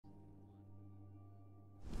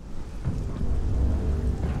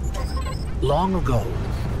Long ago,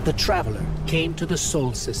 the Traveler came to the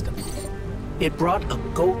Sol system. It brought a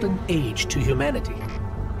golden age to humanity.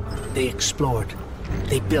 They explored,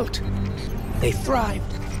 they built, they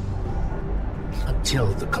thrived. Until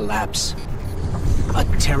the collapse. A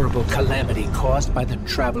terrible calamity caused by the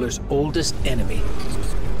Traveler's oldest enemy.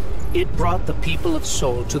 It brought the people of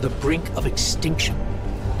Sol to the brink of extinction.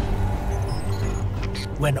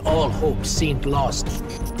 When all hope seemed lost,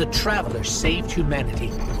 the Traveler saved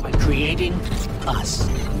humanity by creating us.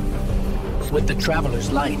 With the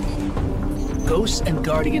Traveler's light, Ghosts and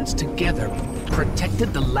Guardians together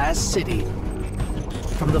protected the last city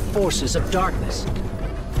from the forces of darkness,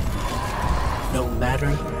 no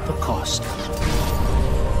matter the cost.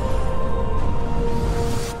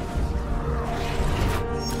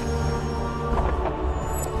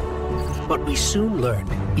 But we soon learned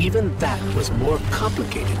even that was more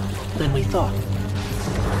complicated than we thought.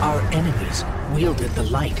 Our enemies wielded the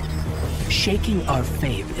light, shaking our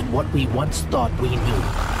faith in what we once thought we knew.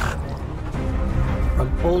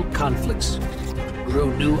 From old conflicts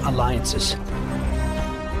grew new alliances.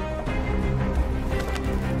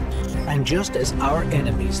 And just as our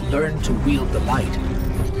enemies learned to wield the light,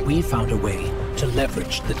 we found a way to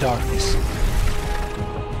leverage the darkness.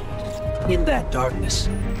 In that darkness,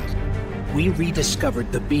 we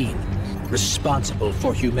rediscovered the being responsible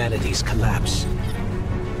for humanity's collapse.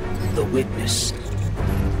 The Witness.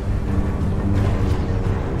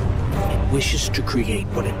 It wishes to create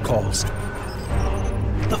what it calls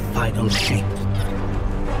the final shape.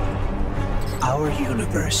 Our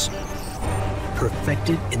universe,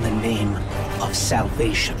 perfected in the name of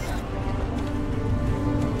salvation.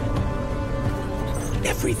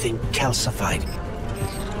 Everything calcified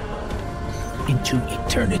into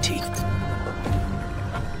eternity.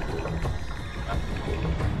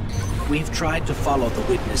 We've tried to follow the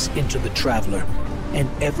Witness into the Traveler, and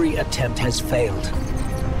every attempt has failed.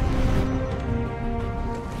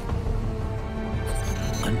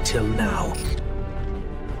 Until now.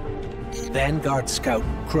 Vanguard Scout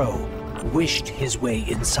Crow wished his way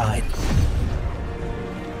inside.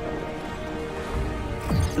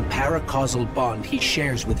 The paracausal bond he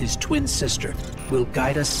shares with his twin sister will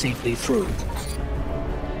guide us safely through.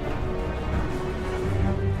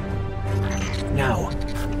 Now,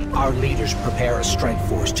 our leaders prepare a strike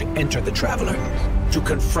force to enter the Traveler, to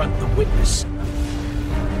confront the Witness.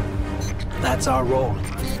 That's our role,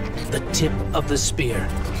 the tip of the spear.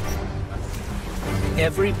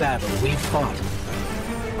 Every battle we've fought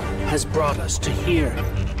has brought us to here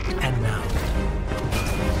and now.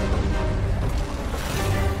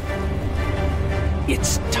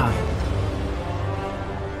 It's time.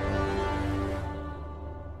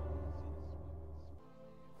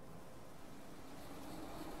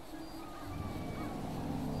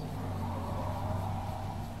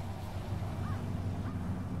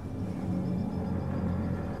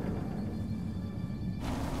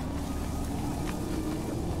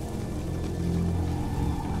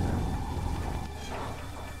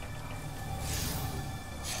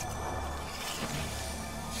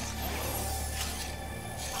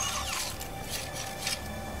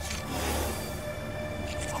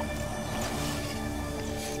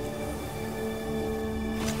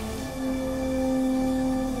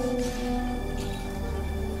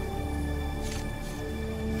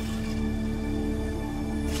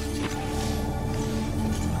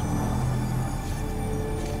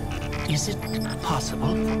 Is it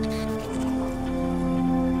possible?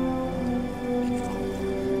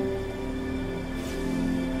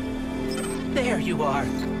 There you are.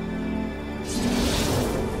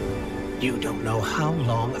 You don't know how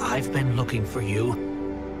long I've been looking for you.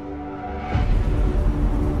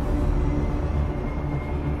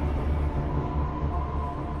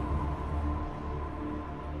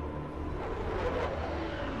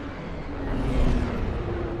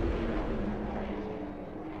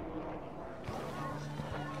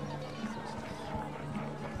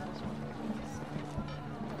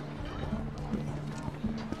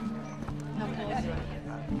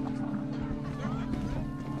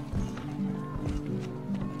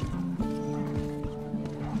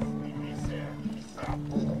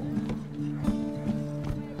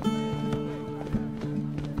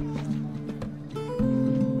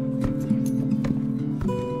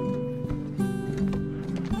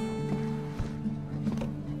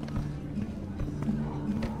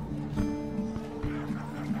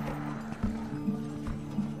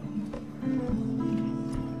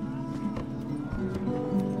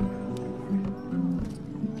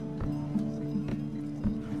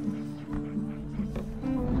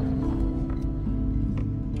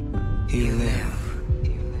 You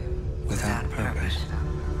live without purpose.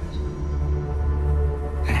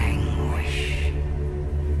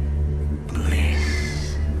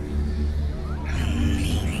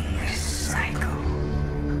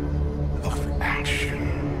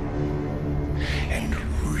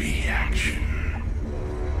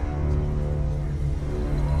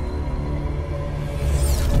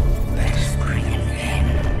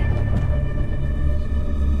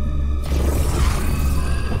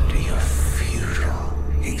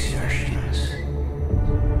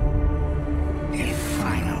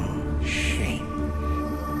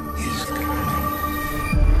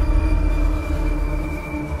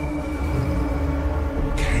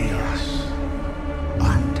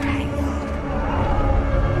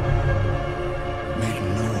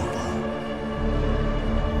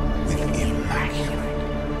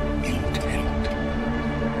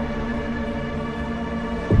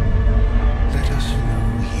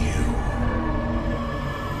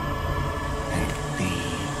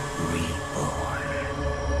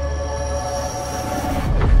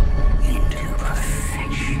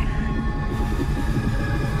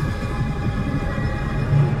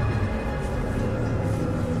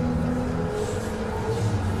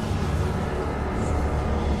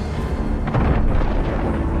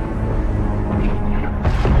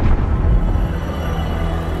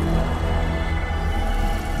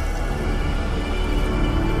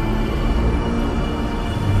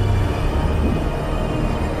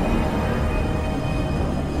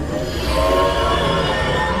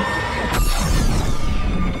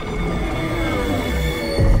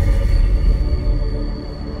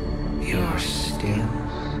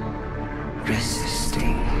 celestials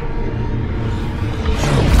resisting.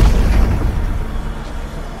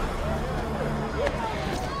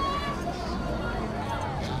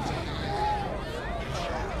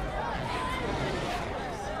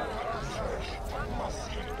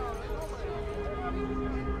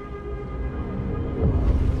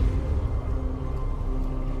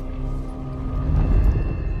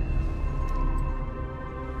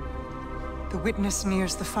 The witness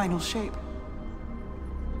nears the final shape.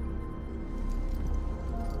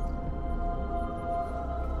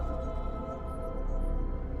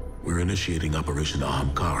 We're initiating Operation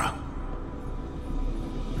Ahamkara.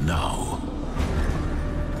 Now.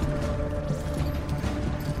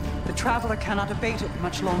 The Traveler cannot abate it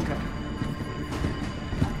much longer.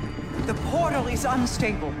 The portal is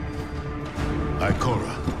unstable.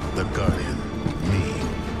 Ikora, the Guardian, me.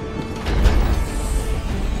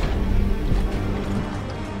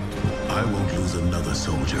 I won't lose another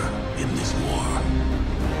soldier in this war.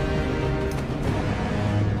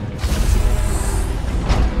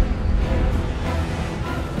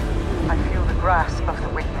 I feel the grasp of the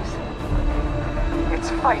witness. It's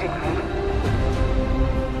fighting me.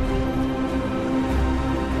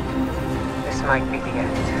 This might be the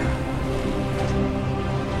end.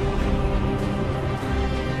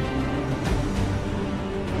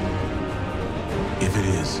 If it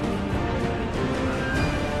is,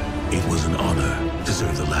 it was an honor to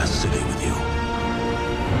serve the last city with you.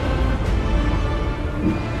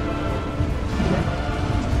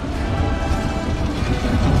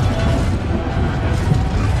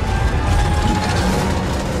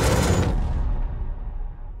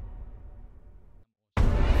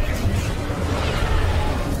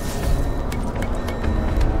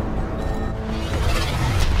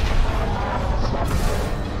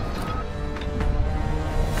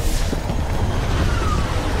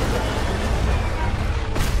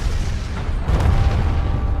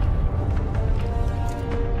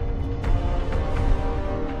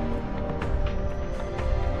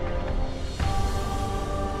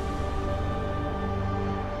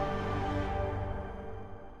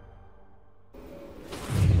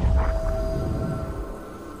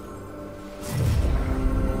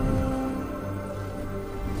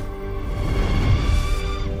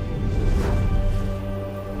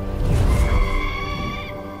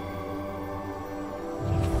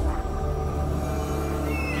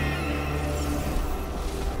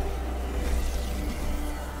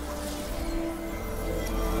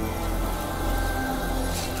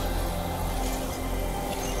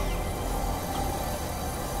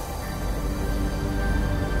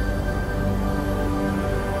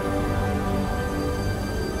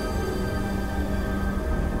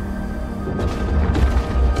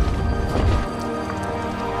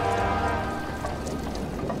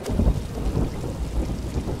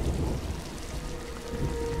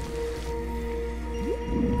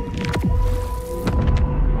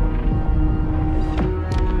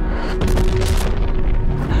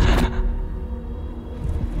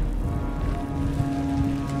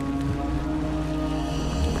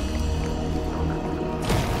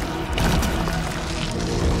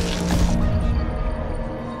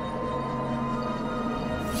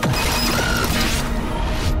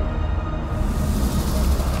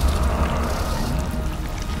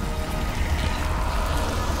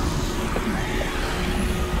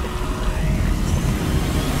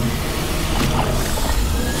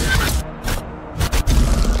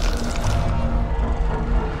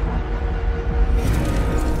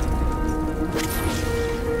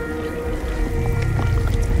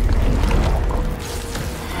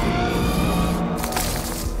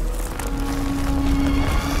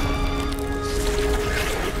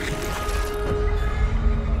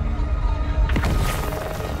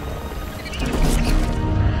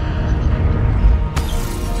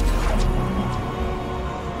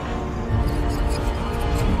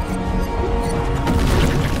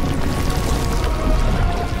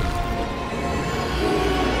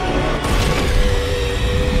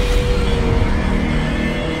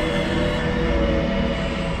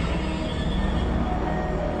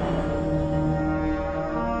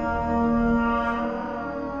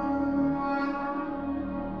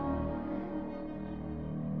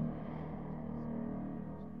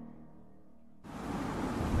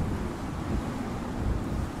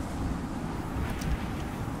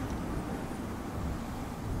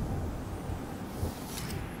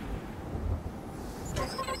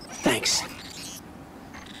 Thanks.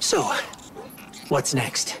 So, what's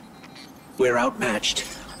next? We're outmatched.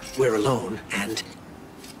 We're alone, and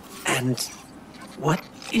what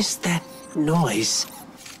is that noise?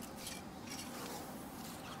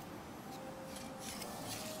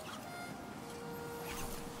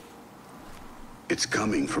 It's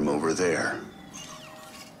coming from over there.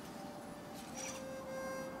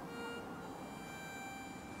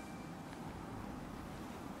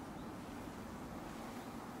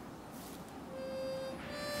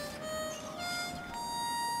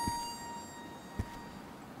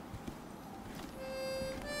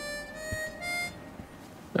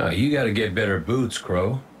 You gotta get better boots,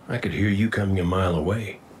 Crow. I could hear you coming a mile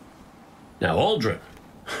away. Now, Aldrin,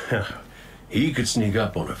 he could sneak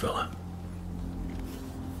up on a fella.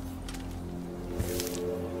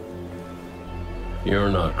 You're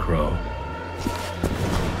not Crow.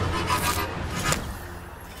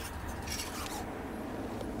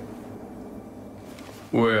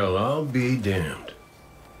 Well, I'll be damned.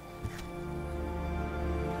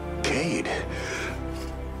 Cade.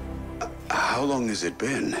 How long has it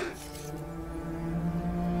been?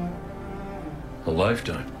 A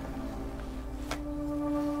lifetime.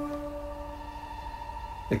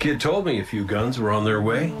 The kid told me a few guns were on their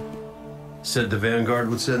way. Said the Vanguard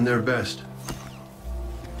would send their best.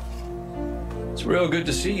 It's real good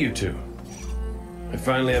to see you two. I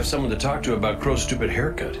finally have someone to talk to about Crow's stupid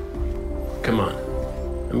haircut. Come on.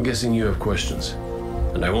 I'm guessing you have questions.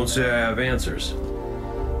 And I won't say I have answers.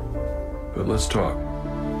 But let's talk.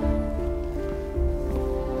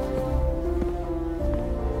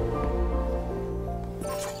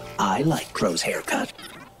 I like Crow's haircut.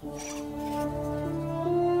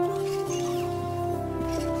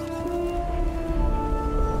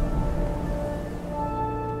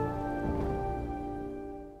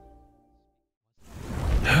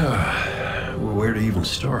 Where to even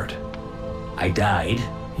start? I died.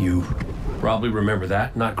 You probably remember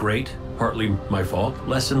that. Not great. Partly my fault.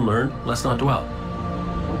 Lesson learned. Let's not dwell.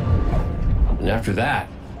 And after that,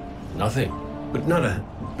 nothing. But not a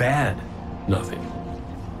bad nothing.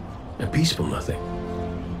 A peaceful nothing.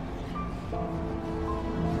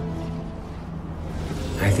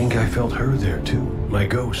 I think I felt her there too. My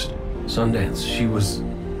ghost. Sundance. She was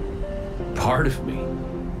part of me.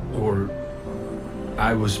 Or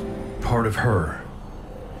I was part of her.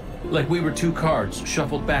 Like we were two cards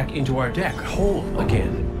shuffled back into our deck, whole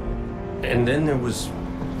again. And then there was,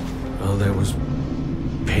 well, there was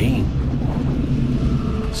pain.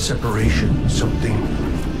 Separation, something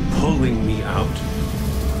pulling me out.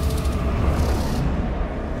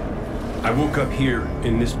 I woke up here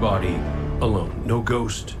in this body alone. No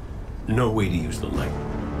ghost, no way to use the light.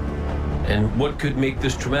 And what could make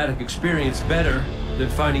this traumatic experience better than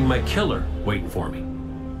finding my killer waiting for me?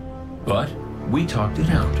 But we talked it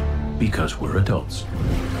out because we're adults.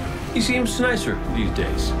 He seems nicer these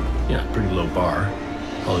days. Yeah, pretty low bar,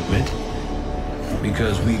 I'll admit.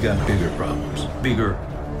 Because we got bigger problems. Bigger,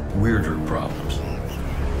 weirder problems.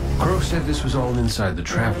 Crow said this was all inside the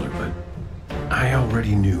Traveler, but I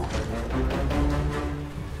already knew.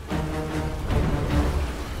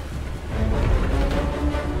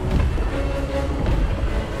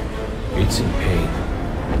 It's in pain.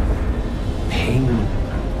 Pain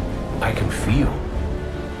I can feel.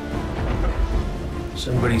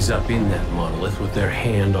 Somebody's up in that monolith with their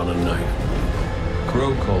hand on a knife.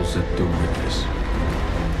 Crow calls it the Witness.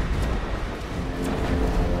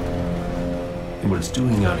 And what it's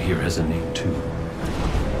doing out here has a name too.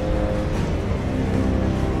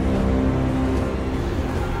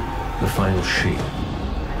 The final shape.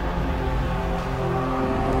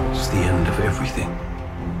 It's the end of everything.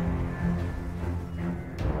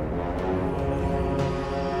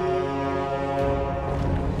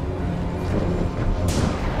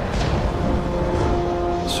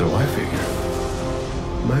 So I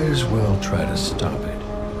figure, might as well try to stop it.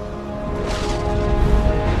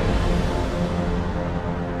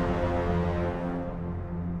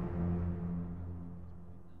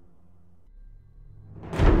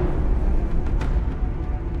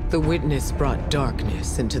 The Witness brought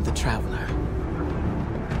darkness into the Traveler.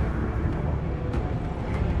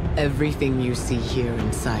 Everything you see here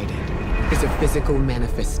inside it is a physical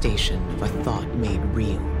manifestation of a thought made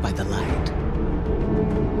real by the light.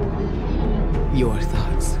 Your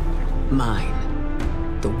thoughts,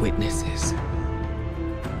 mine, the Witness's.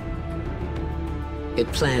 It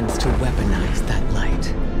plans to weaponize that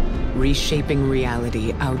light, reshaping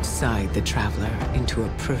reality outside the Traveler into a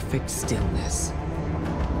perfect stillness.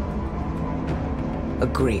 A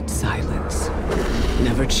great silence,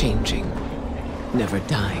 never changing, never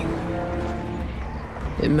dying.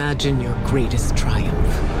 Imagine your greatest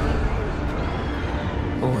triumph,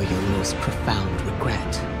 or your most profound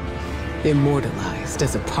regret. Immortalized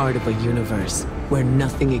as a part of a universe where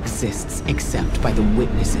nothing exists except by the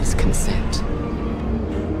Witness's consent.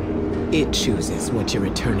 It chooses what your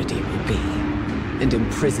eternity will be, and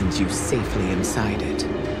imprisons you safely inside it.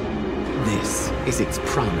 This is its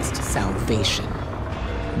promised salvation.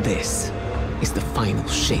 This is the final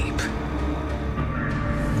shape.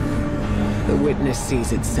 The Witness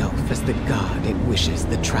sees itself as the god it wishes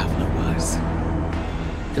the Traveler was.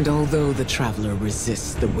 And although the Traveler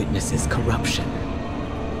resists the Witness's corruption,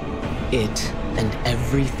 it and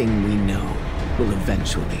everything we know will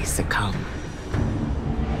eventually succumb.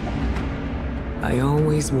 I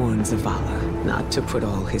always warn Zavala not to put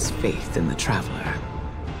all his faith in the Traveler,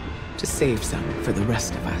 to save some for the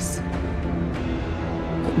rest of us.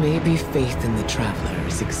 But maybe faith in the Traveler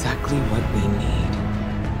is exactly what we need.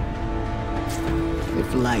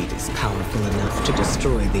 If light is powerful enough to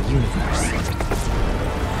destroy the universe,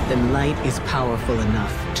 then light is powerful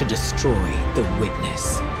enough to destroy the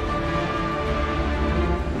Witness.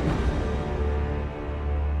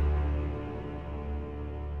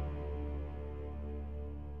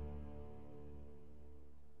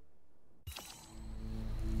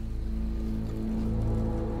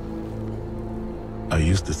 I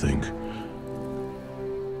used to think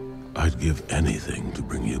I'd give anything to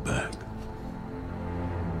bring you back.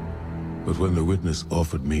 But when the Witness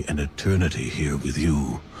offered me an eternity here with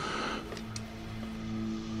you,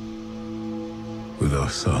 with our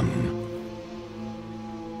son,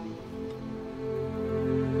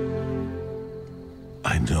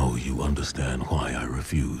 I know you understand why I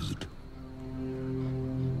refused.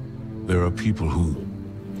 There are people who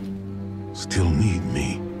still need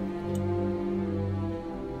me.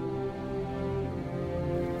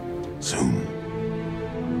 Soon.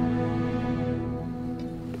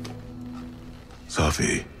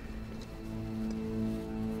 Safi.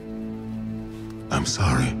 I'm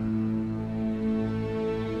sorry.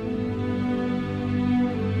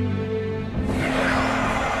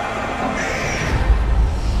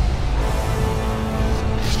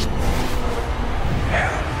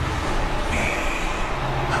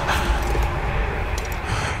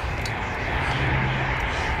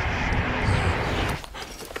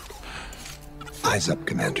 Eyes up,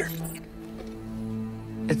 Commander.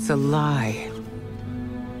 It's a lie.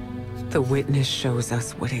 The Witness shows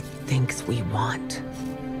us what it thinks we want.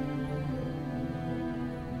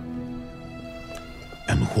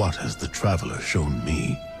 And what has the Traveler shown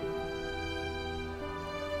me?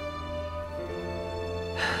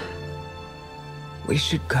 We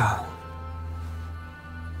should go.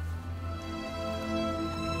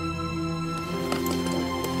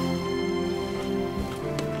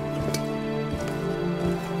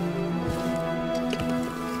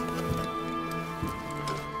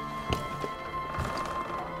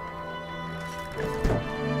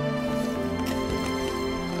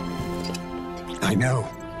 I know.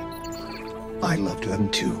 I loved them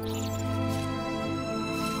too.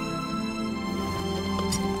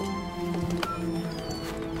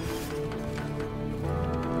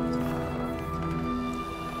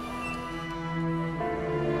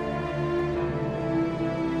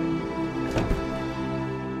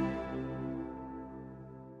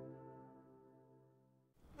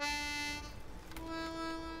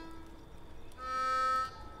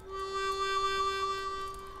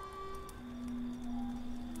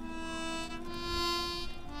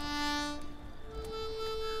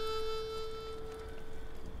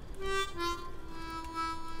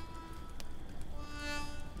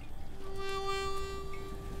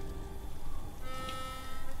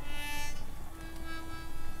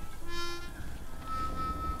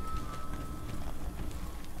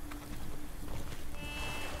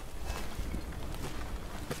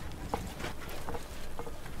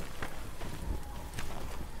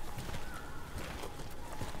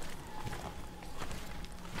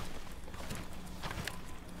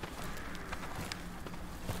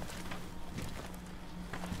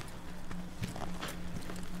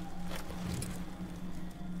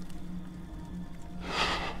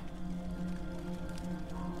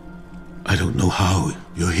 I don't know how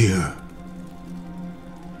you're here.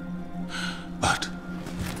 But...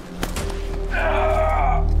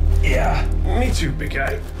 Yeah, me too, big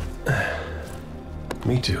guy.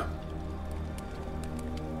 Me too.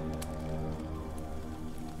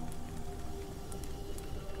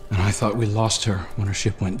 And I thought we lost her when her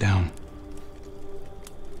ship went down.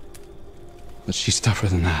 But she's tougher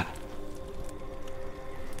than that.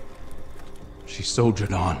 She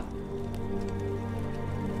soldiered on.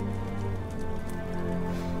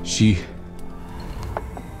 She...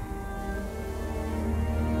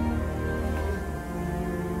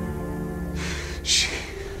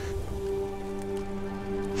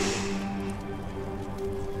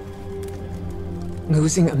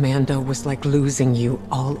 Losing Amanda was like losing you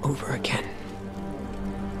all over again.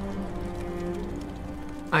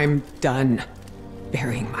 I'm done.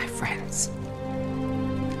 burying my friends.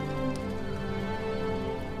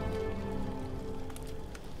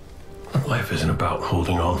 Life isn't about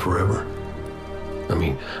holding on forever. I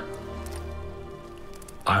mean,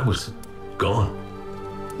 I was gone,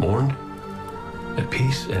 mourned, at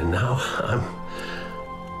peace, and now I'm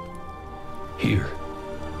here,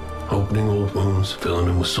 opening old wounds, filling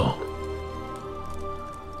them with salt.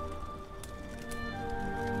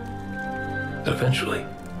 Eventually,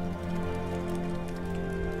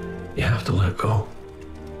 you have to let go.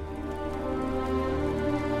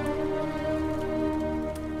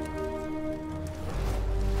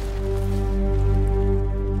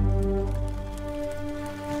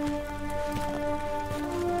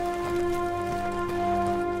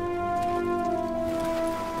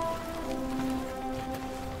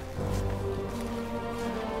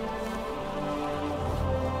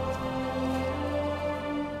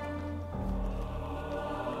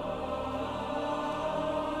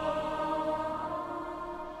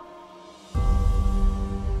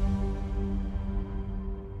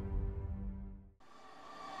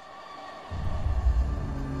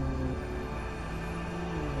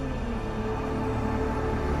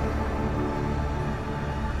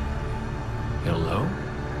 Hello?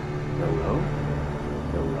 Hello?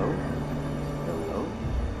 Hello? Hello?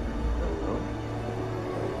 Hello?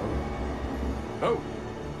 Oh!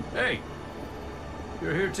 Hey!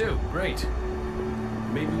 You're here too. Great.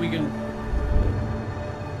 Maybe we can...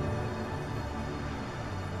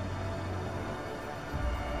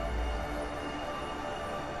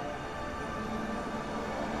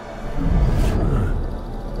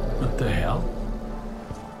 What the hell?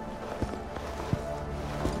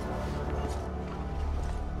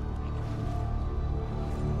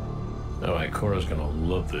 Alright, Cora's gonna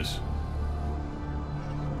love this.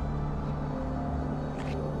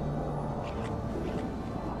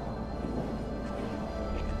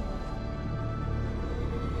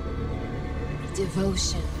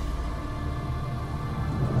 Devotion.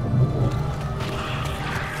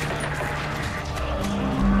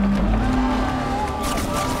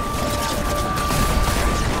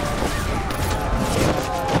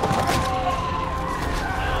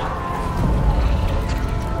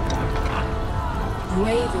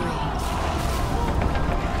 Bravery.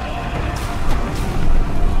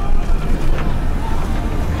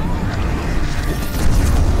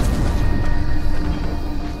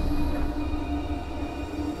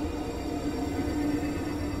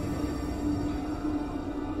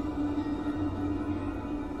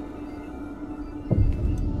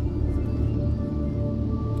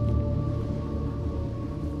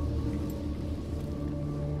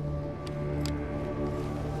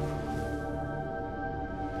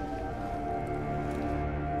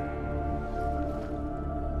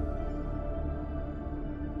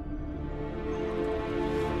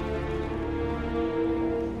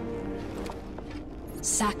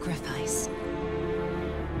 Sacrifice.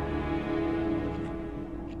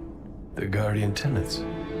 The Guardian Tenants.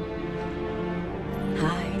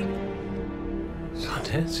 Hi.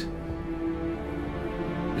 Sundance?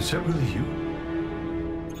 Is that really you?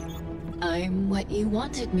 I'm what you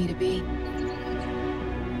wanted me to be.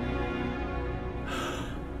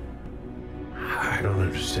 I don't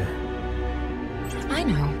understand. I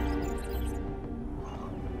know.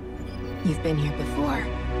 You've been here before.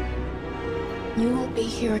 You will be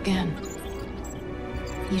here again.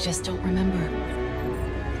 You just don't remember.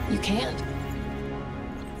 You can't.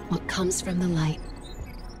 What comes from the light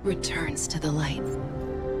returns to the light.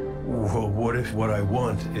 Well, what if what I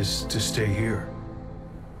want is to stay here?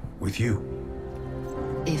 With you?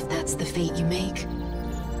 If that's the fate you make.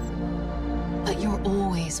 But you're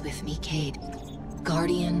always with me, Cade.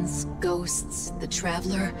 Guardians, ghosts, the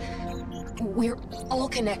Traveler. We're all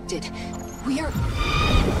connected. We're...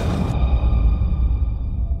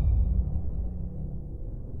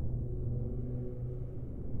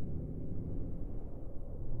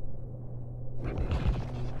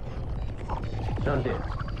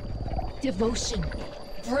 Sundance. Devotion,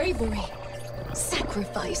 bravery,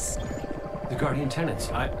 sacrifice. The Guardian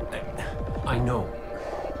Tenants. I know.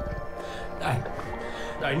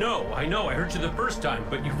 I know. I heard you the first time,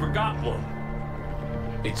 but you forgot one.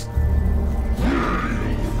 It's...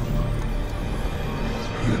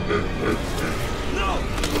 No!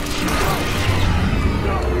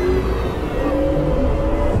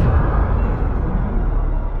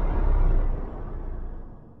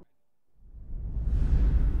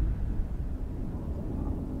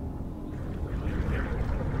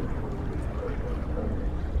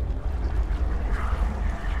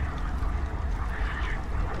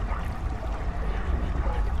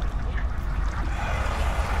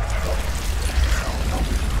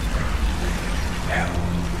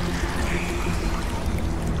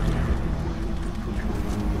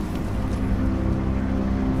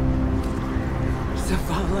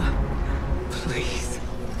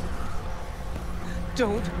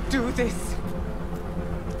 Don't do this.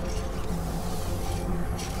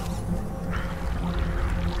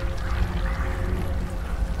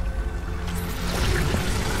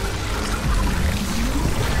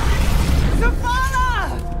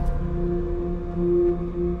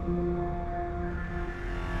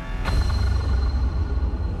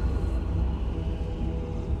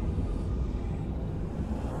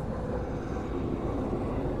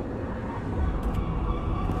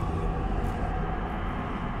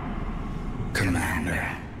 Commander,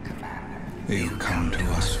 you come to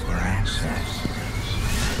us for answers.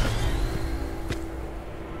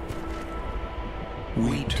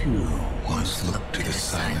 We too once looked to the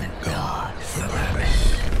silent god for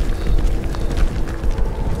purpose.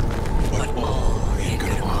 But all he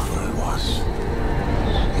could offer was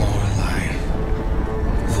more life,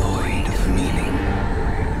 void of meaning.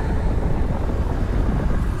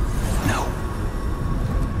 No.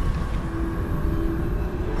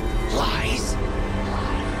 Lies.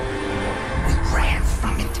 We ran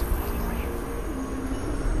from it.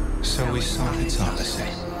 So we sought its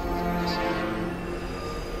opposite.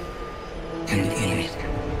 And in it,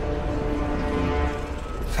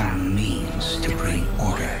 found means to bring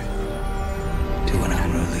order to an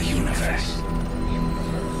unruly universe.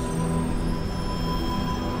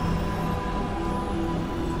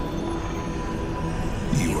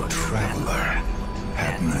 Your traveler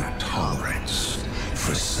had no tolerance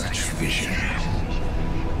for such vision.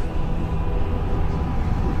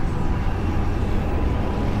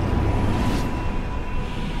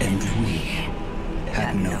 And we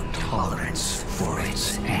had no tolerance for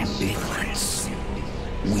its ambivalence.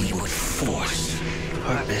 We would force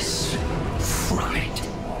purpose from it,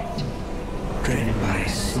 driven by a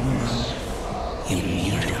single,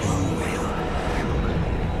 immutable will.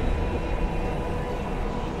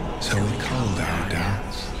 So we called our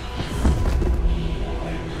doubts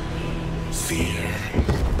fear.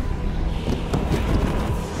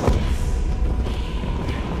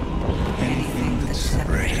 Anything that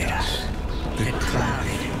separated us, that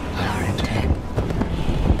clouded our intent,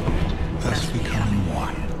 thus becoming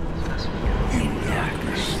one in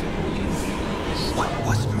darkness. What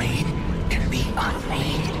was made can be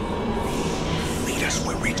unmade. Lead us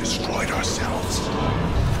where we destroyed ourselves.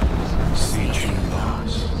 Sieging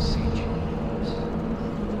laws.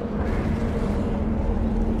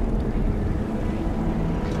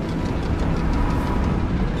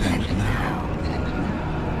 And now,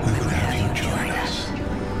 we will have you join us.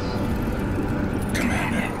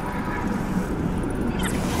 Commander.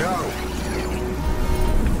 No!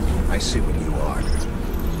 I see what you are.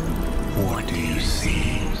 What do you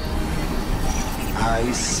see?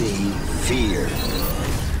 I see fear.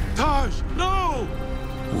 Taj, no!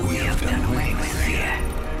 We have done away with fear.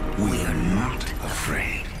 We are not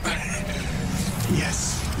afraid.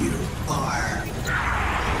 Yes, you are.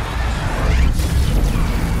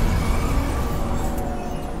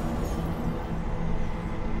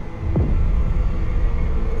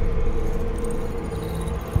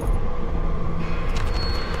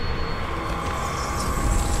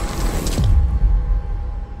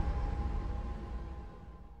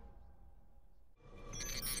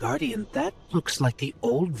 Guardian, that looks like the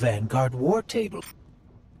old Vanguard war table.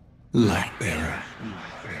 Lightbearer.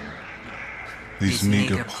 These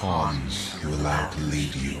meager pawns you allow to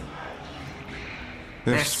lead you.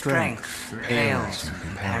 Their strength pales in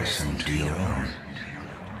comparison to your own.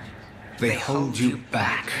 They hold you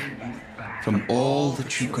back from all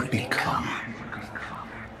that you could become.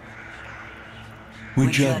 We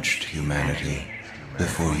judged humanity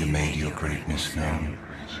before you made your greatness known.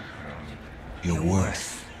 Your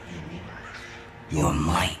worth. Your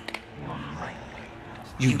might.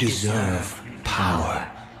 You deserve power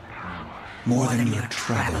more than your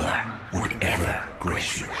traveler would ever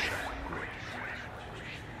grace you with.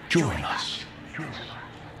 Join us.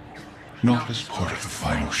 Not as part of the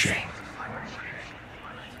final shape,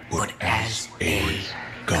 but as a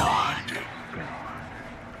god.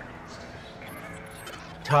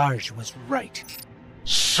 Taj was right.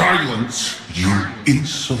 Silence, you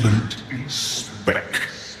insolent speck.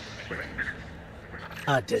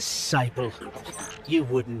 A disciple. You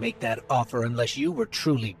wouldn't make that offer unless you were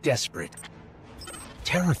truly desperate.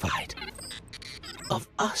 Terrified. Of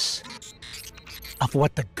us. Of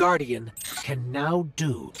what the Guardian can now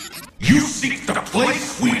do. You seek the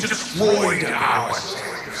place we destroyed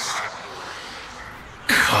ourselves.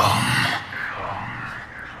 Come.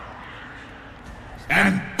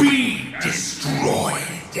 And be destroyed.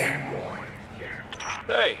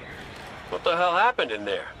 Hey, what the hell happened in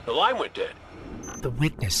there? The line went dead. The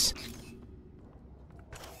witness.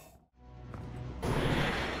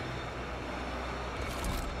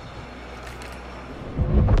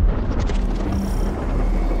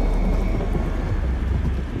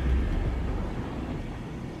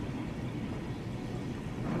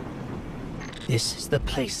 This is the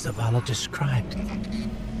place Zavala described.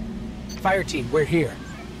 Fire team, we're here.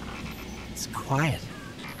 It's quiet.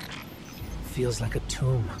 Feels like a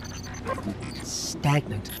tomb.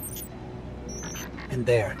 Stagnant. And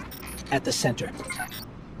there, at the center,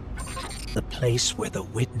 the place where the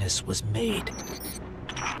witness was made.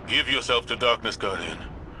 Give yourself to darkness, Guardian.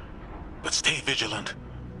 But stay vigilant.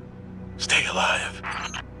 Stay alive.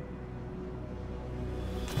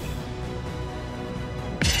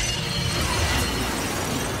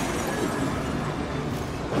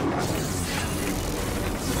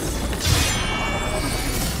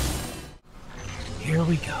 Here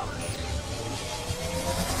we go.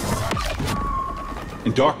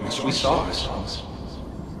 In darkness, we saw ourselves.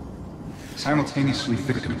 Simultaneously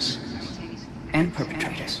victims and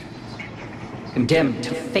perpetrators. Condemned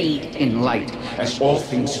to fade in light, as all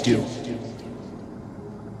things do.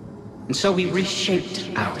 And so we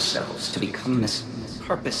reshaped ourselves to become this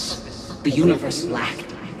purpose the universe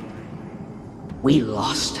lacked. We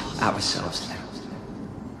lost ourselves then.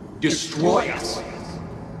 Destroy us.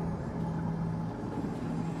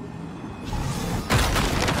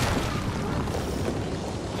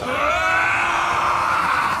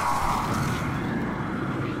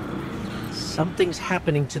 Something's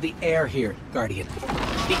happening to the air here, Guardian.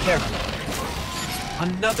 Be careful.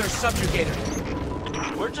 Another subjugator.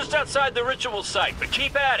 We're just outside the ritual site, but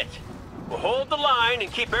keep at it. We'll hold the line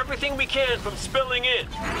and keep everything we can from spilling in.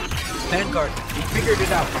 Vanguard, we figured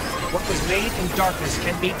it out. What was made in darkness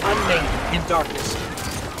can be unmade in darkness.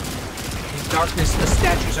 In darkness, the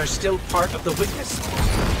statues are still part of the witness.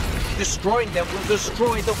 Destroying them will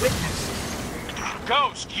destroy the witness.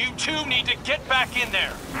 Ghost, you two need to get back in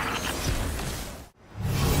there.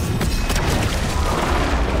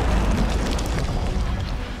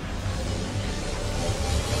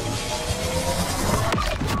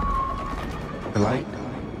 The light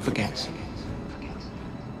forgets.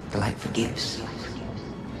 The light forgives.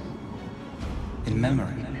 In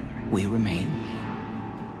memory, we remain.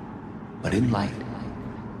 But in light,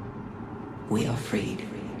 we are freed.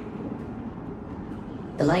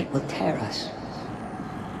 The light will tear us.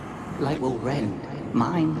 Light will rend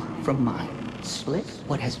mind from mind, split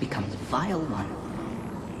what has become the vile one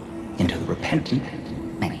into the repentant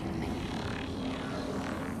many.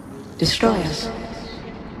 Destroy us.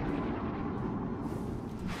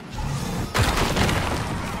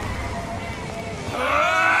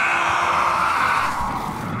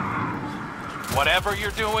 Whatever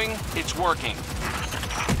you're doing, it's working.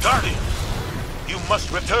 Guardian, you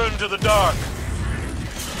must return to the dark.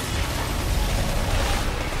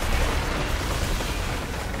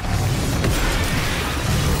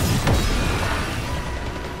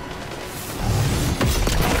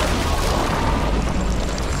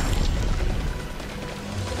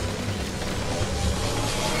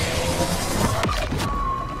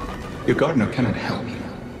 Your gardener cannot help you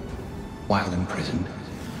while imprisoned.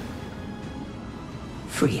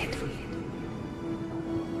 Free it.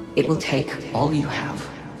 It will take all you have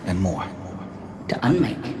and more to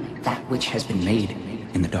unmake that which has been made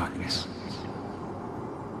in the darkness.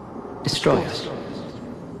 Destroy us.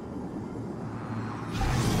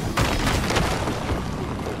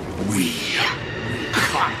 We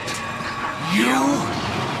cut you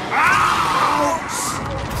out!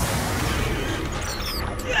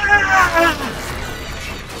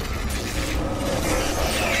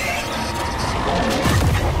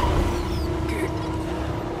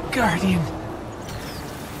 Guardian.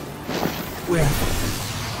 We're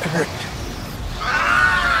hurt.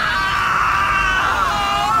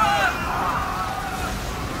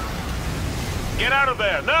 Get out of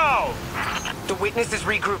there, now! The witness is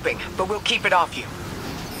regrouping, but we'll keep it off you.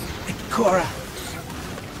 Cora.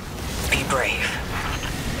 Be brave.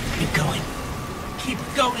 Keep going. Keep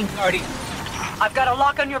going, Guardian. I've got a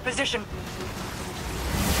lock on your position.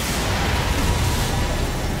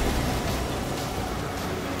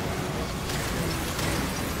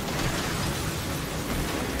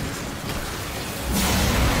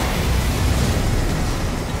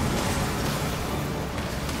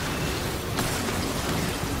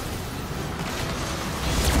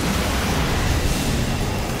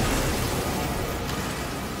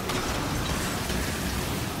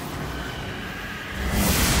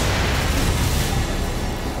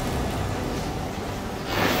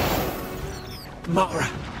 Mara.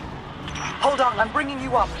 Hold on, I'm bringing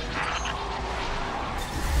you up.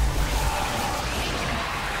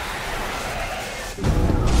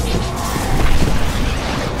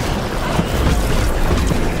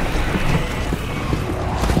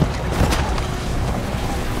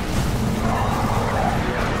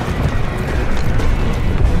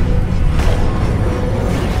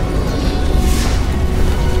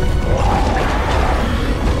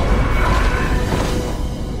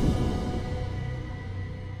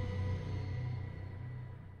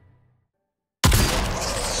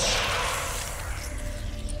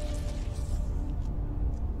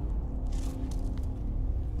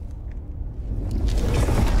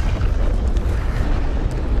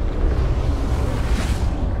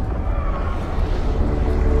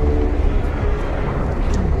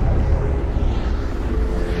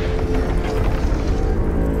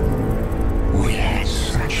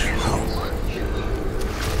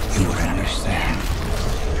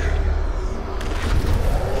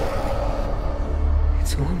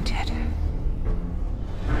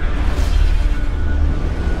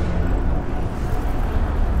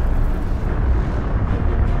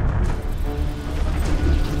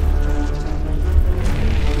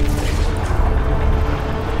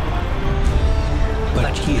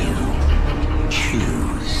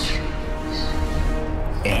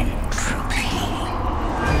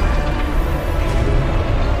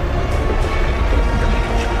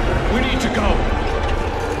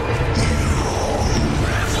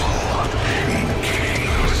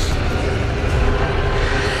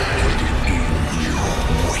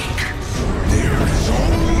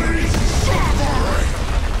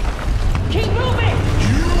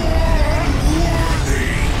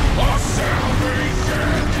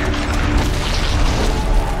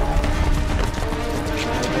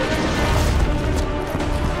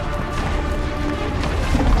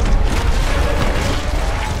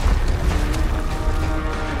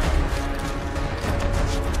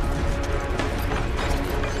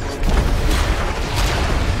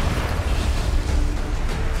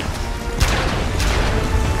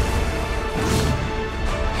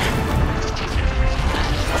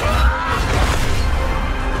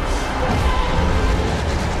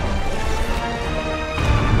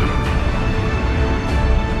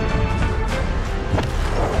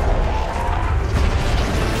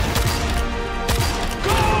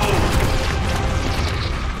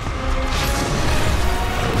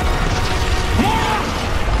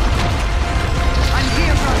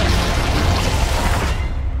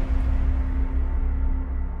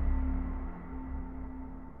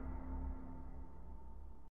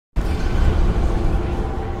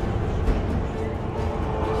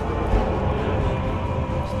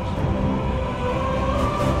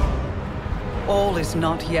 all is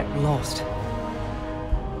not yet lost.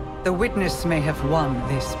 The Witness may have won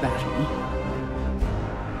this battle,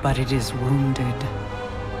 but it is wounded.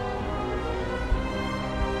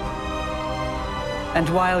 And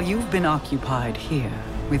while you've been occupied here,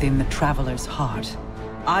 within the Traveler's heart,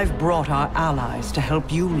 I've brought our allies to help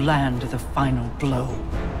you land the final blow.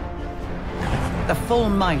 The full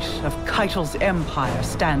might of Keitel's empire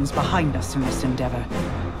stands behind us in this endeavor.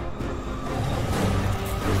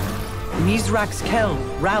 Mizrax Kel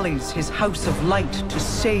rallies his House of Light to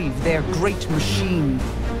save their great machine.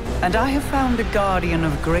 And I have found a guardian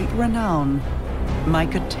of great renown,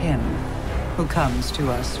 Micah 10, who comes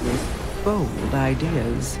to us with bold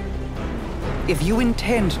ideas. If you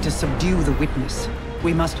intend to subdue the Witness,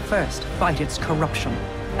 we must first fight its corruption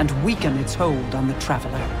and weaken its hold on the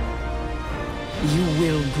Traveler. You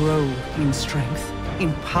will grow in strength,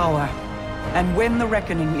 in power, and when the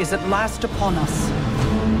reckoning is at last upon us,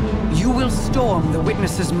 you will storm the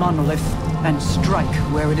Witness's monolith and strike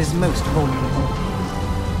where it is most vulnerable.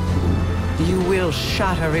 You will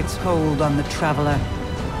shatter its hold on the Traveler,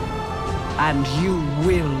 and you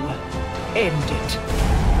will end it.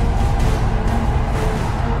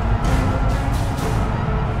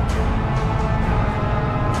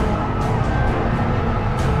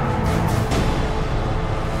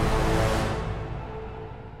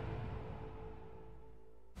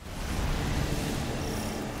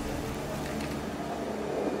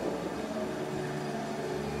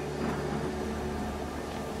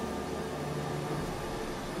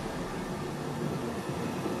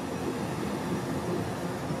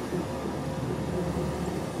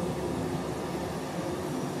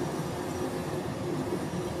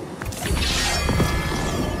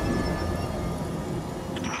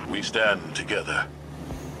 We stand together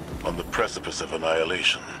on the precipice of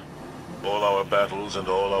annihilation. All our battles and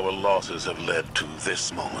all our losses have led to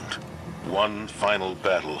this moment. One final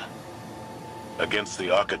battle against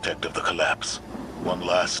the architect of the collapse. One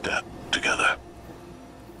last step together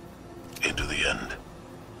into the end.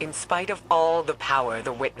 In spite of all the power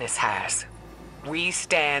the Witness has, we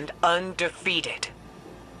stand undefeated.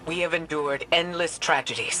 We have endured endless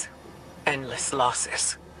tragedies, endless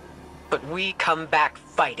losses. But we come back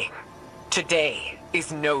fighting. Today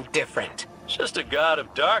is no different. Just a god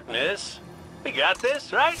of darkness. We got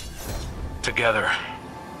this, right? Together,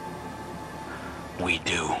 we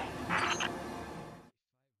do.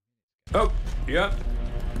 Oh, yep.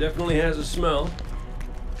 Definitely has a smell.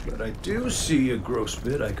 But I do see a gross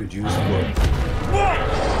bit I could use for...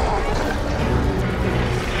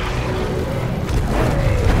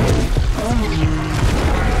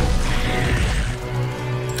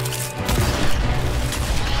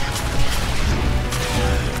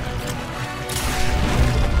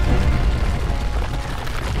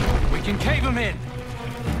 We can cave him in.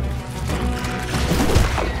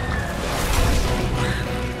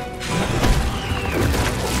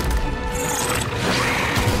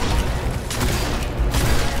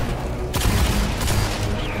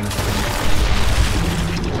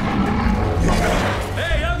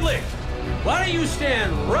 Hey, ugly! Why don't you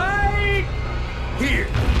stand right here?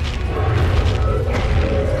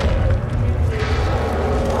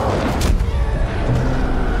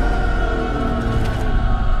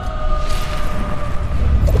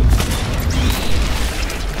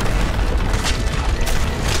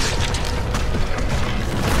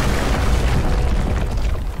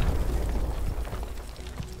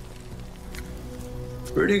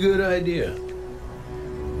 Pretty good idea.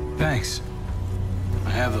 Thanks.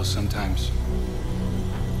 I have those sometimes.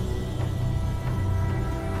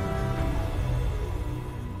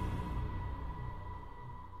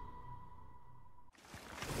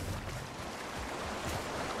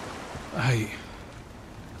 I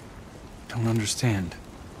don't understand.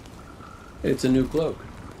 It's a new cloak.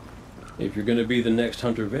 If you're gonna be the next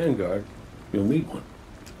Hunter Vanguard, you'll need one.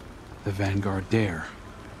 The Vanguard dare.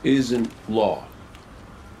 Isn't law.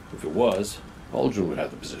 If it was, Aldrin would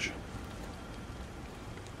have the position.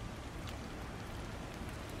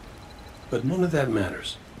 But none of that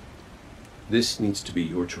matters. This needs to be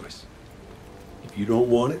your choice. If you don't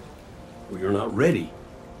want it, or you're not ready,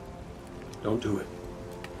 don't do it.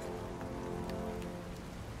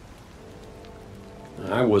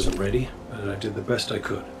 I wasn't ready, but I did the best I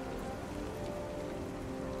could.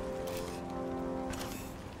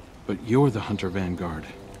 But you're the Hunter Vanguard.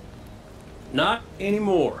 Not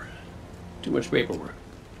anymore. Too much paperwork.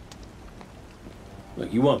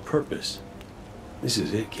 Look, you want purpose. This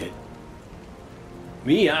is it, kid.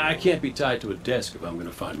 Me, I can't be tied to a desk if I'm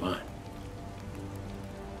gonna find mine.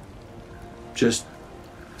 Just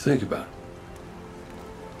think about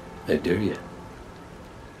it. I dare you.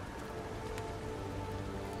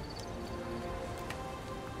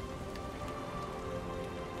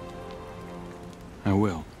 I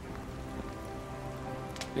will.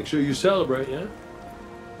 Make sure you celebrate, yeah?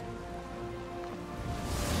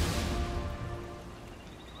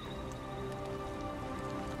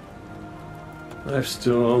 Life's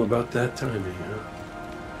still all about that timing, huh?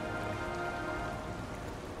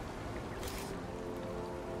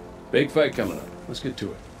 Big fight coming up. Let's get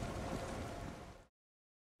to it.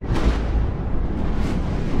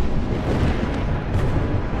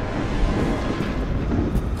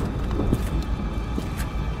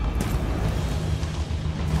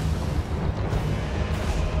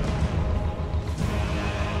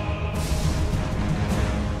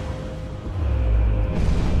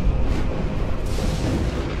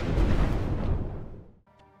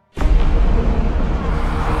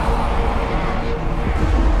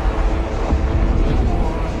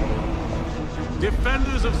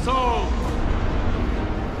 Defenders of Soul,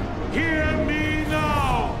 hear me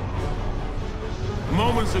now!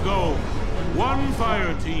 Moments ago, one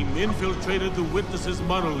fire team infiltrated the Witness's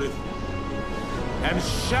monolith and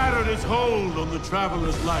shattered its hold on the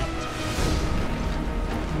Traveler's light.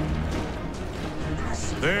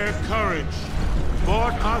 Their courage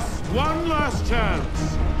bought us one last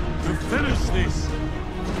chance to finish this.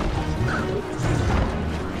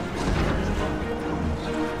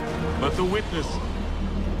 But the Witness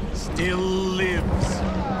still lives.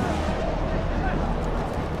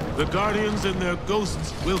 The Guardians and their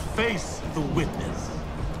ghosts will face the Witness,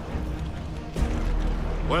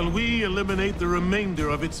 while we eliminate the remainder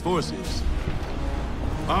of its forces.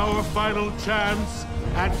 Our final chance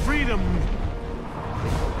at freedom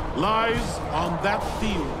lies on that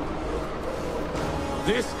field.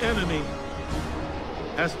 This enemy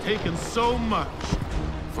has taken so much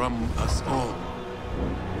from us all.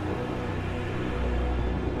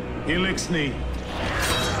 Elixni,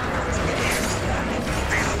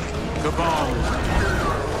 Cabal,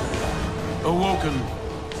 Awoken,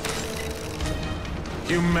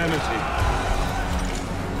 Humanity,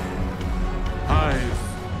 Hive.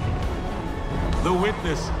 The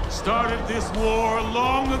Witness started this war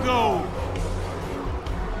long ago.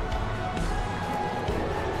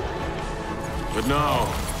 But now,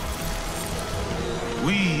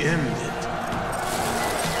 we end it.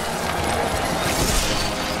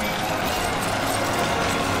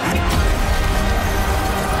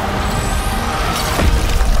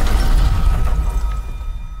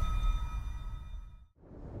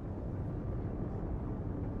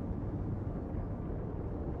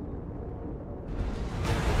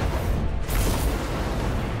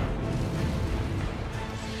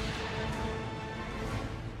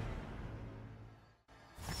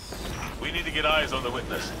 We need to get eyes on the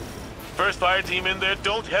Witness. First fire team in there,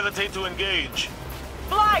 don't hesitate to engage.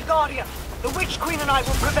 Fly, Guardian! The Witch Queen and I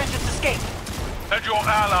will prevent its escape. And your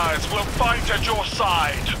allies will fight at your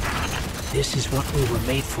side. This is what we were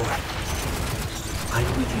made for. I'm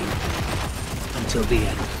with you. Until the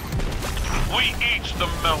end. We eat the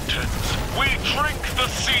mountains. We drink the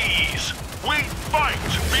seas. We fight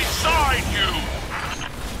beside you.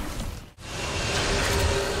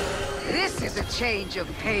 This is a change of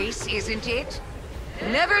pace, isn't it?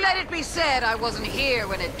 Never let it be said I wasn't here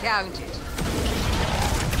when it counted.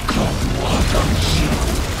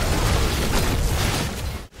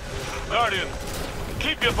 Guardian,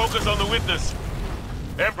 keep your focus on the Witness.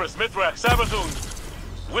 Empress, Mithrak, Savathun.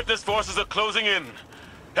 Witness forces are closing in.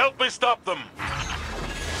 Help me stop them.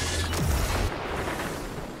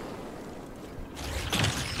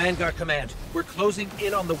 Vanguard Command, we're closing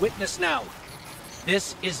in on the Witness now.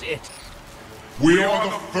 This is it. We are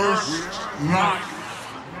the first knife.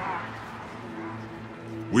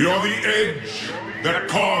 We are the edge that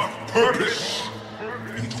carved purpose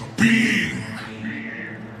into being.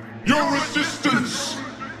 Your resistance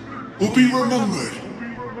will be remembered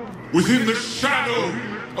within the shadow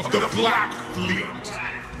of the Black Fleet.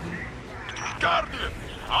 Guardian,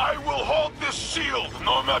 I will hold this shield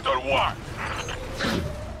no matter what.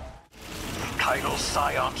 Kaido's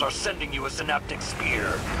scions are sending you a synaptic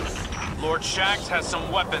spear. Lord Shax has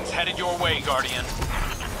some weapons headed your way, Guardian.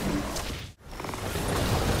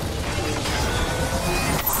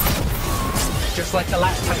 Just like the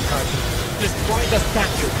last time, Guardian. Destroy the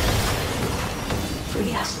statue.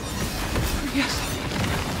 Free us. Free us.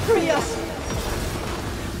 Free us.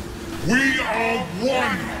 We are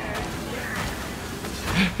one.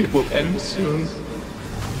 It will end soon.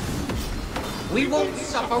 We won't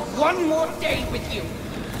suffer one more day with you.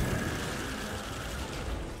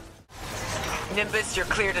 Nimbus, you're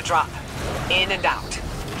clear to drop. In and out.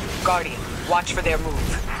 Guardian, watch for their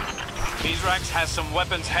move. Mithrax has some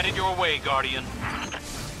weapons headed your way, Guardian.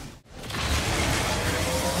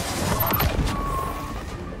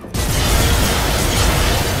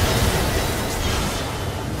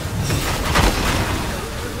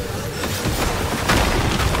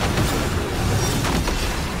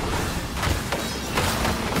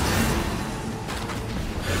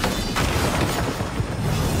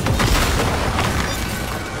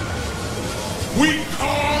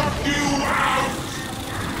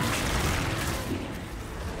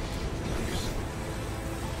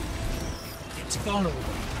 It's vulnerable.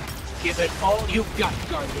 Give it all you've got,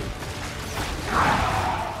 Guardian.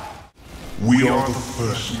 We are the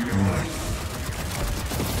first blood.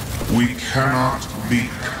 We cannot be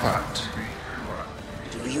cut.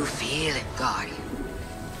 Do you feel it, Guardian?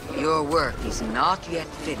 Your work is not yet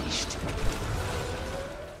finished.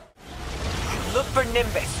 Look for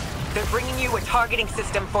Nimbus. They're bringing you a targeting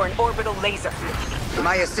system for an orbital laser.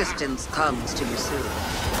 My assistance comes to you soon.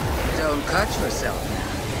 Don't cut yourself now.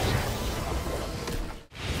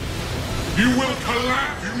 You will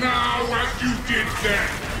collapse now as you did then.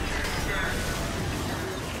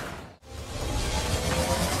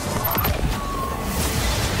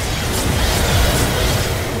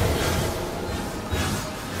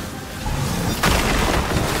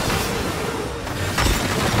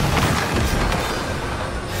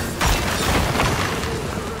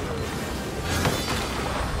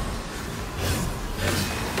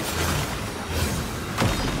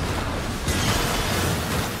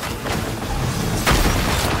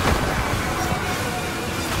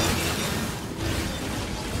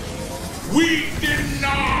 We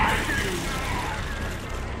deny you!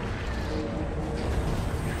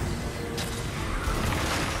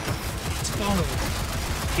 It's vulnerable.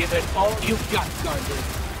 Give it all you've got, Guardian.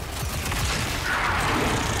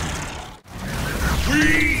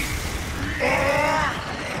 We are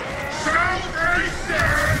salvation!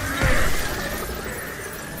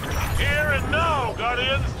 Here and now,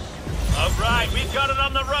 Guardians! Alright, we've got it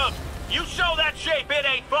on the run. You show that shape, it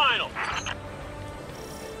ain't final!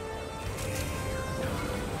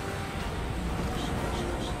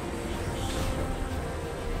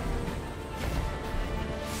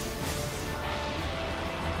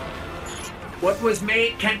 What was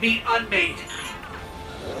made can be unmade.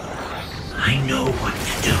 I know what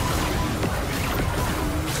to do.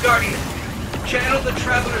 Guardian, channel the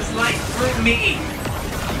Traveler's light through me.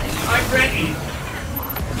 I'm ready.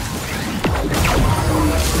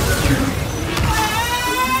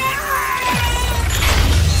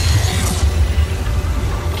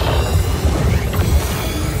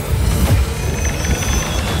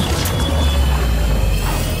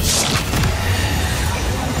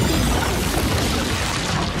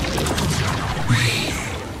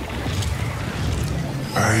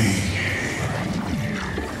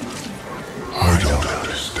 I don't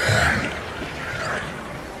understand.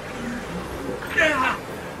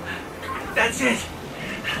 That's it.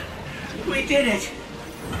 We did it.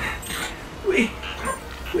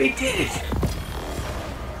 We did it.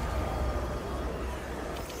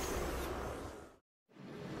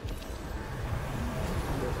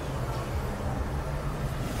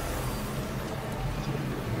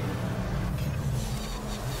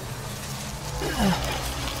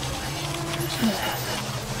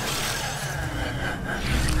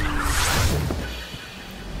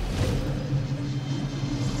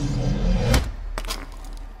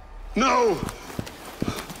 No!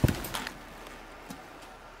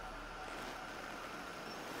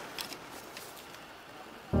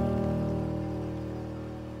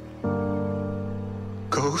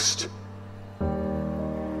 Ghost?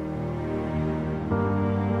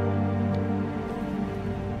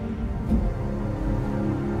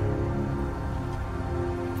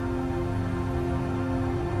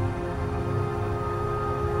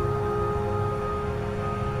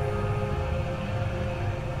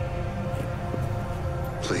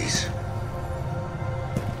 Please.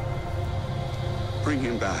 Bring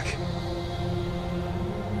him back.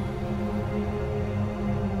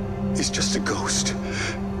 He's just a ghost.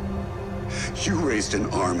 You raised an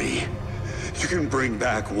army. You can bring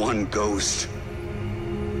back one ghost.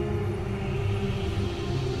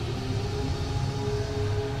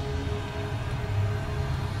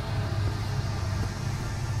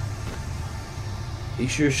 He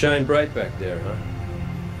sure shined bright back there, huh?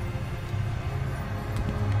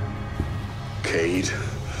 Cade.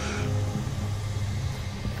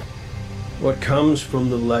 What comes from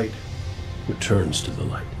the light returns to the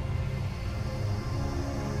light.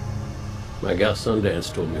 My gal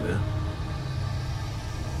Sundance told me that.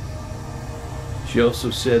 She also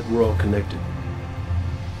said we're all connected.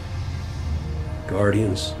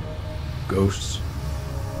 Guardians, ghosts,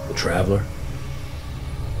 the Traveler.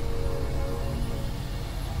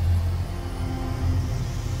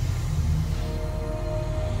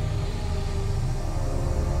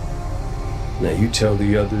 Now you tell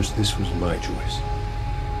the others this was my choice.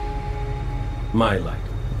 My light.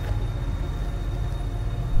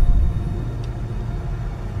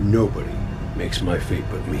 Nobody makes my fate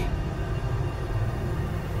but me.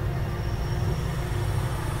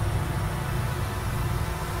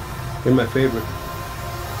 You're my favorite.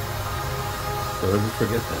 Don't ever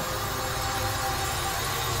forget that.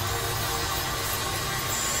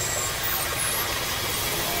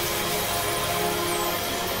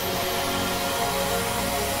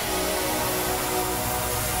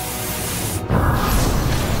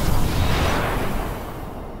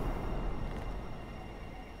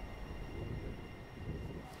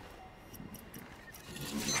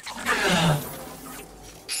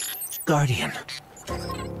 Guardian.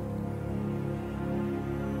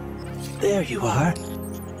 There you are.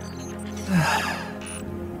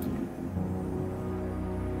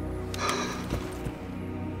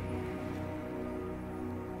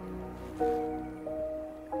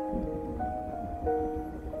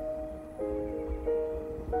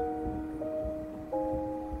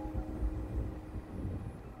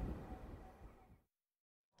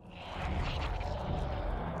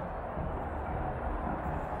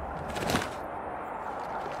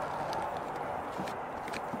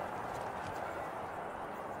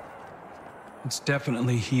 It's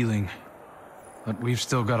definitely healing, but we've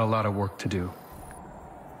still got a lot of work to do.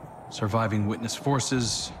 Surviving Witness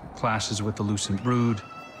forces, clashes with the Lucent Brood.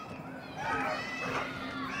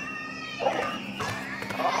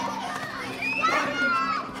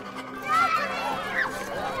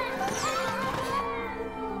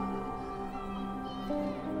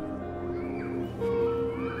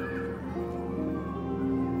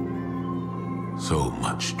 So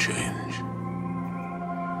much change.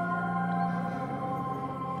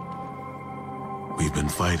 We've been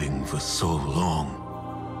fighting for so long.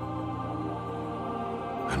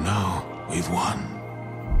 And now we've won.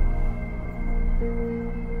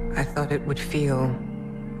 I thought it would feel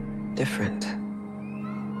different.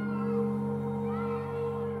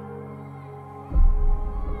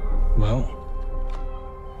 Well,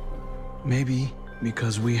 maybe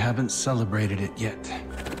because we haven't celebrated it yet.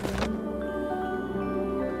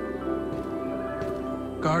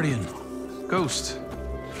 Guardian, Ghost,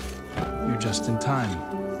 you're just in time.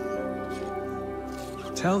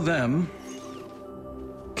 Tell them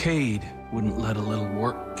Cade wouldn't let a little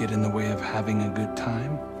work get in the way of having a good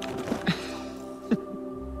time.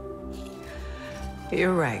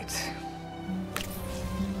 You're right.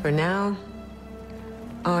 For now,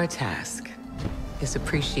 our task is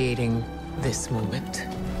appreciating this moment.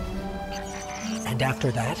 And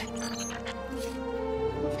after that?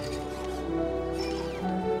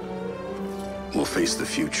 We'll face the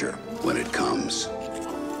future when it comes.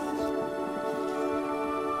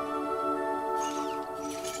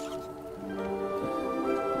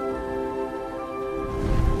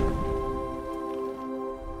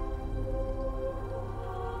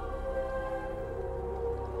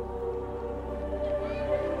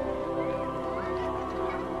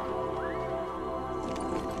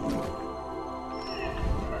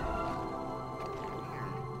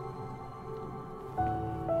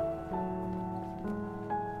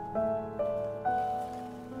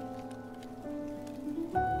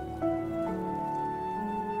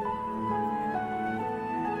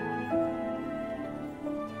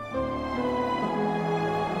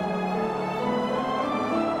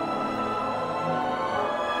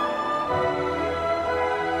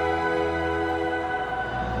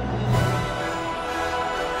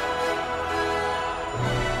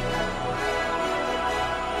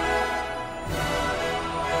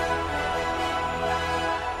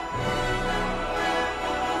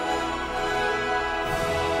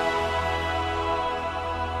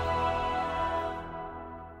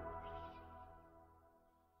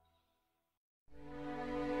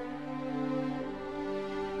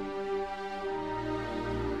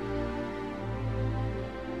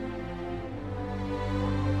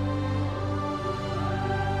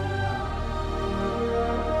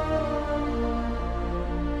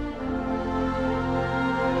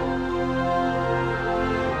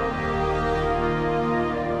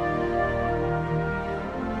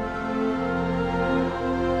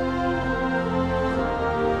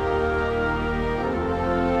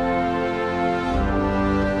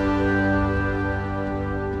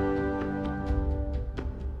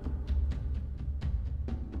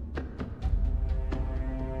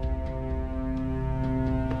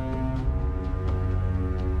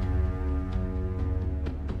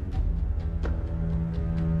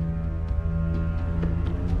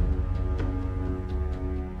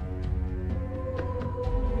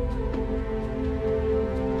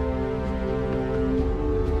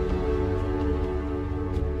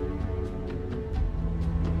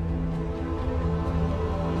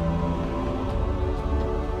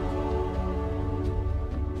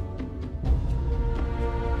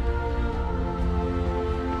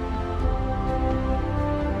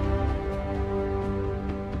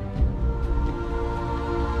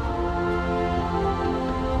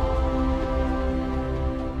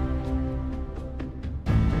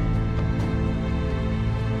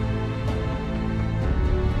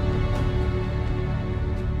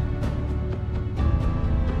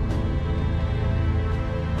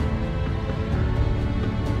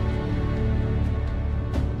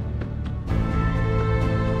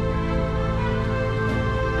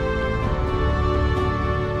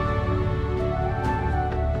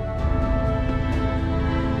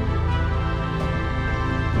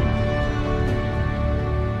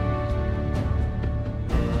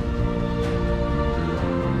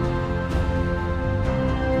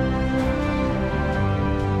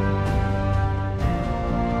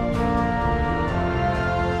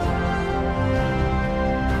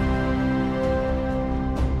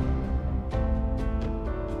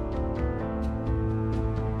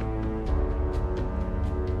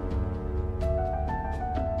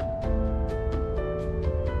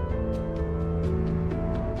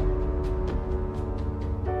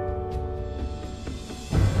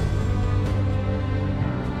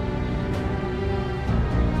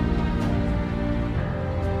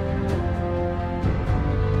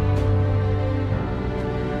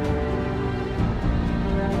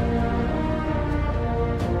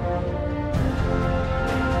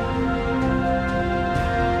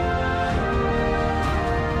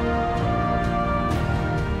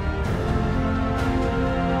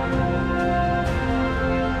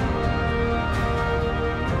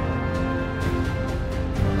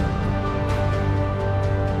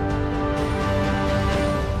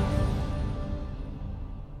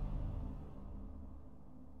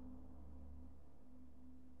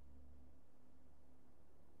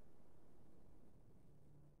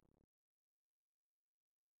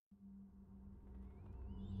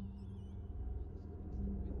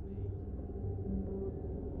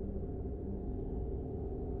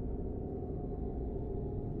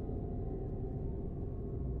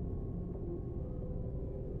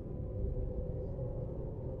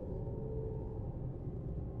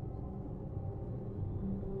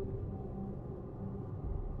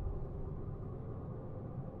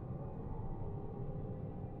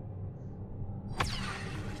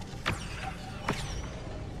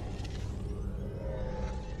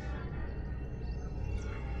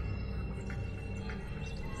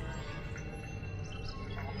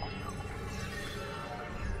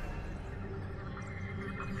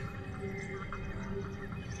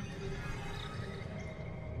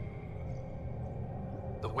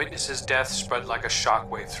 Witness's death spread like a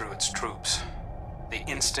shockwave through its troops. The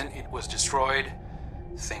instant it was destroyed,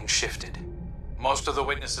 things shifted. Most of the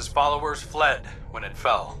Witness's followers fled when it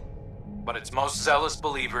fell, but its most zealous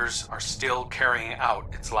believers are still carrying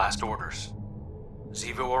out its last orders.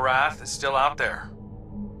 Xivu Arath is still out there,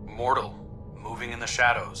 mortal, moving in the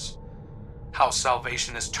shadows. House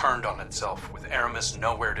Salvation is turned on itself, with Aramis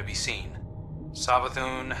nowhere to be seen.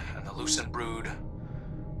 Savathun and the Lucent Brood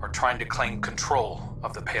are trying to claim control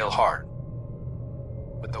of the Pale Heart.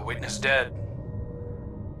 With the Witness dead,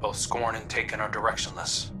 both Scorn and Taken are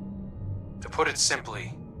directionless. To put it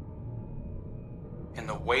simply, in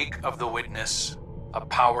the wake of the Witness, a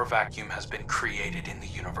power vacuum has been created in the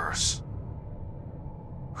universe.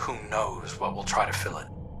 Who knows what will try to fill it?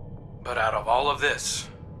 But out of all of this,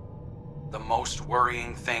 the most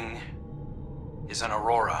worrying thing is an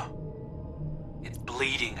aurora. It's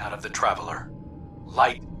bleeding out of the Traveler.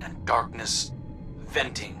 Light and darkness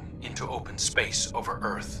venting into open space over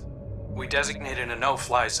Earth. We designated a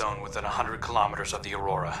no-fly zone within 100 kilometers of the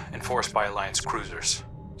aurora, enforced by Alliance cruisers.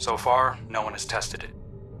 So far, no one has tested it.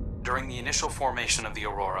 During the initial formation of the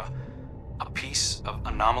aurora, a piece of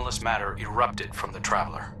anomalous matter erupted from the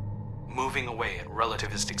Traveler, moving away at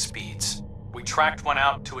relativistic speeds. We tracked one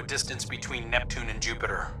out to a distance between Neptune and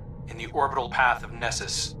Jupiter, in the orbital path of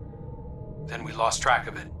Nessus. Then we lost track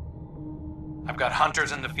of it. I've got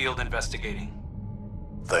hunters in the field investigating.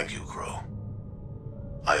 Thank you, Crow.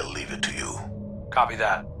 I'll leave it to you. Copy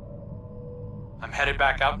that. I'm headed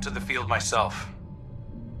back out into the field myself.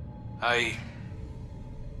 I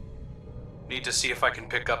need to see if I can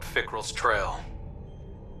pick up Fickrell's trail.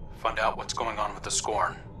 Find out what's going on with the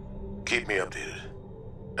Scorn. Keep me updated.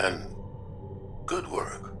 And good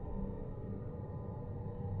work.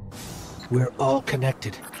 We're all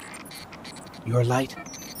connected. Your light,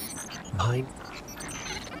 mine,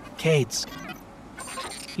 Cade's.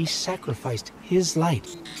 He sacrificed his light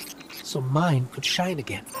so mine could shine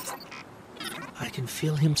again. I can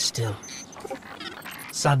feel him still.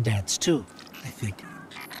 Sundance, too, I think.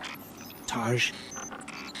 Tarj.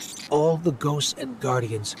 All the ghosts and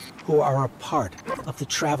guardians who are a part of the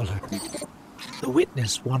Traveler. The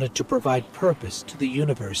Witness wanted to provide purpose to the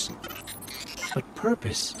universe. But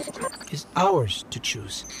purpose is ours to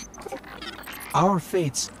choose. Our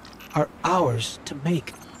fates are ours to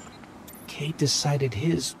make. Cade decided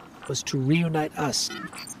his was to reunite us.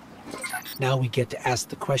 Now we get to ask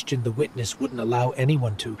the question the Witness wouldn't allow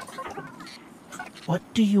anyone to. What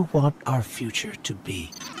do you want our future to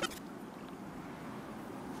be?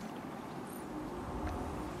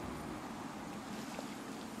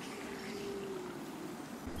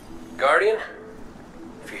 Guardian,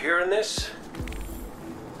 if you're hearing this,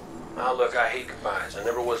 look, I hate goodbyes. I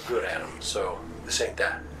never was good at them, so this ain't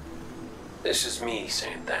that. This is me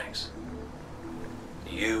saying thanks.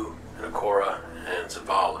 To you, and Akora, and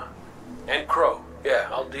Zavala. And Crow. Yeah,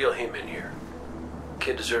 I'll deal him in here.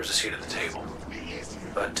 Kid deserves a seat at the table.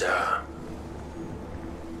 But,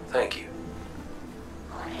 thank you.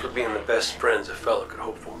 For being the best friends a fella could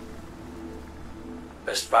hope for.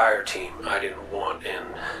 Best fire team I didn't want, and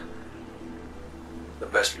the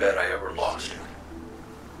best bet I ever lost.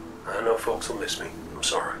 I know folks will miss me. I'm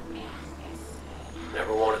sorry.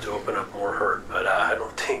 Never wanted to open up more hurt, but I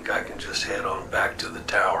don't think I can just head on back to the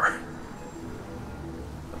tower.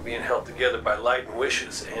 I'm being held together by light and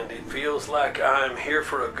wishes, and it feels like I'm here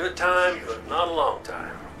for a good time, but not a long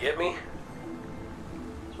time. Get me?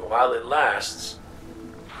 So while it lasts,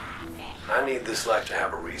 I need this life to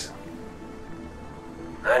have a reason.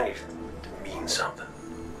 I need it to mean something.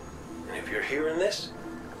 And if you're hearing this,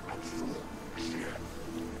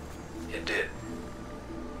 it did.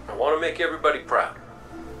 I want to make everybody proud.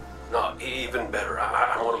 No, even better,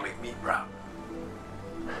 I want to make me proud.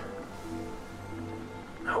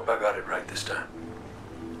 I hope I got it right this time.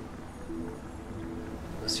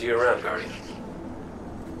 I'll see you around, Guardian.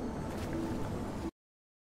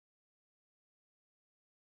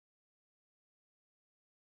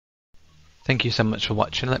 Thank you so much for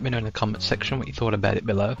watching. Let me know in the comments section what you thought about it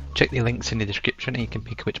below. Check the links in the description and you can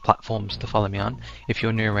pick which platforms to follow me on. If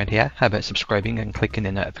you're new around here, how about subscribing and clicking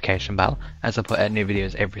the notification bell as I put out new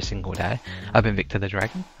videos every single day. I've been Victor the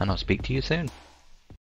Dragon and I'll speak to you soon.